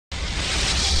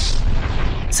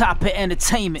Top of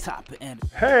entertainment.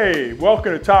 Hey,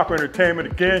 welcome to Top Entertainment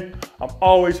again. I'm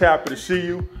always happy to see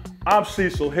you. I'm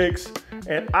Cecil Hicks,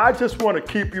 and I just want to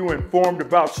keep you informed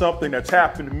about something that's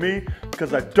happened to me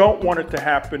because I don't want it to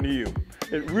happen to you.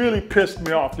 It really pissed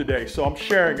me off today, so I'm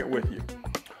sharing it with you.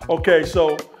 Okay,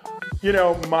 so,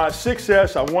 my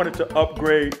 6S, I wanted to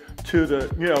upgrade to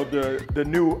the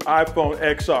new iPhone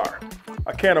XR.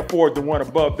 I can't afford the one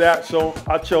above that, so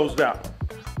I chose that one.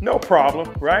 No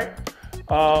problem, right?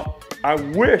 I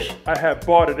wish I had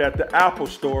bought it at the Apple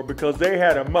store because they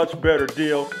had a much better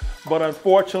deal, but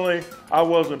unfortunately I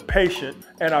wasn't patient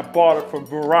and I bought it from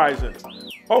Verizon.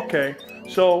 Okay,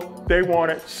 so they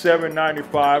wanted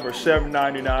 $7.95 or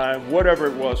 $7.99, whatever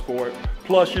it was for it.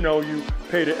 Plus, you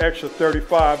paid an extra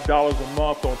 $35 a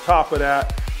month on top of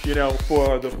that,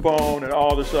 for the phone and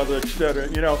all this other, etc.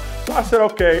 So I said,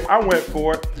 okay, I went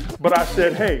for it, but I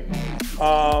said, hey,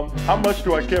 how much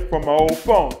do I get from my old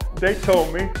phone? They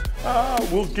told me,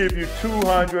 we'll give you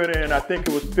 $200 and I think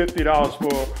it was $50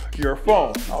 for your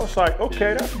phone. I was like,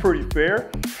 okay, that's pretty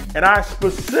fair. And I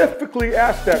specifically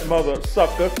asked that mother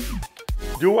sucker,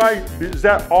 is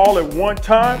that all at one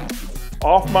time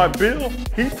off my bill?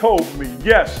 He told me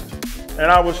yes.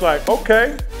 And I was like,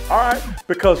 okay, all right.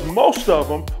 Because most of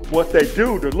them, what they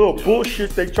do, the little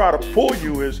bullshit they try to pull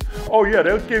you is, oh yeah,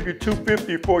 they'll give you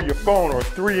 $250 for your phone or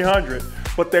 $300,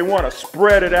 but they want to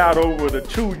spread it out over the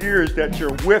 2 years that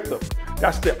you're with them.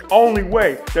 That's the only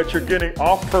way that you're getting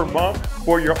off per month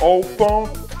for your old phone.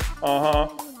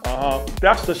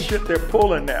 That's the shit they're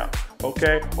pulling now,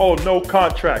 okay? Oh, no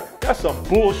contract. That's some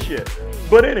bullshit.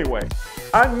 But anyway,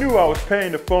 I knew I was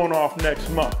paying the phone off next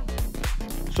month.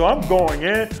 So I'm going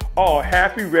in, all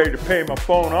happy, ready to pay my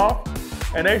phone off.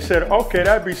 And they said, okay,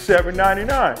 that'd be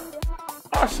 $7.99.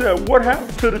 I said, what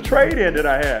happened to the trade-in that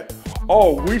I had?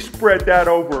 Oh, we spread that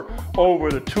over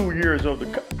the 2 years of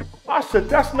the... I said,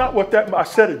 that's not what that... I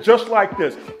said it just like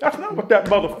this. That's not what that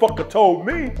motherfucker told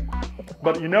me.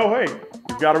 But hey,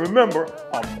 you gotta remember,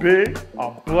 I'm big,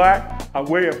 I'm black, I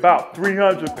weigh about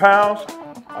 300 pounds.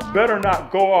 I better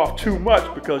not go off too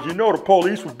much because the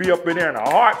police would be up in there in a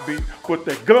heartbeat with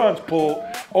their guns pulled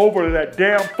over that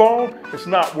damn phone. It's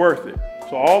not worth it.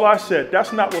 So all I said,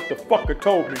 that's not what the fucker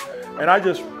told me. And I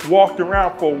just walked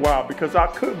around for a while because I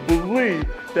couldn't believe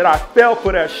that I fell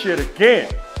for that shit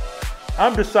again.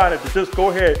 I'm decided to just go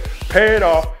ahead, pay it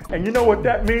off. And you know what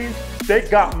that means? They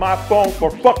got my phone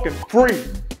for fucking free.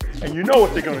 And you know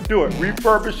what they're gonna do?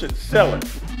 Refurbish and sell it.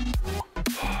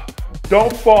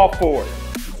 Don't fall for it.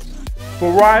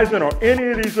 Verizon or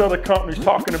any of these other companies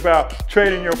talking about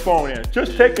trading your phone in.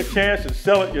 Just take a chance and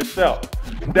sell it yourself.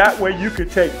 That way you can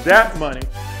take that money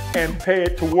and pay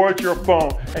it towards your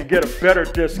phone and get a better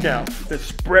discount than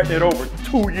spreading it over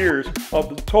 2 years of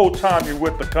the total time you're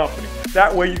with the company.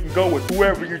 That way you can go with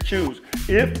whoever you choose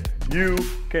if you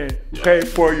can pay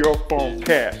for your phone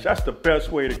cash. That's the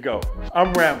best way to go.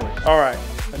 I'm rambling. All right,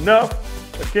 enough.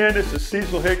 Again, this is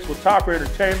Cecil Hicks with Top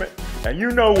Entertainment, and you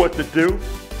know what to do.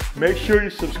 Make sure you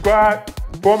subscribe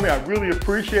for me. I really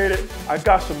appreciate it. I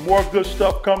got some more good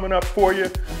stuff coming up for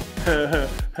you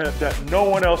that no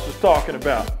one else is talking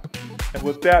about. And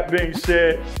with that being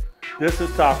said, this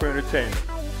is Top Entertainment.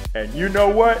 And you know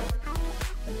what?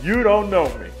 You don't know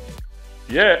me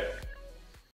yet.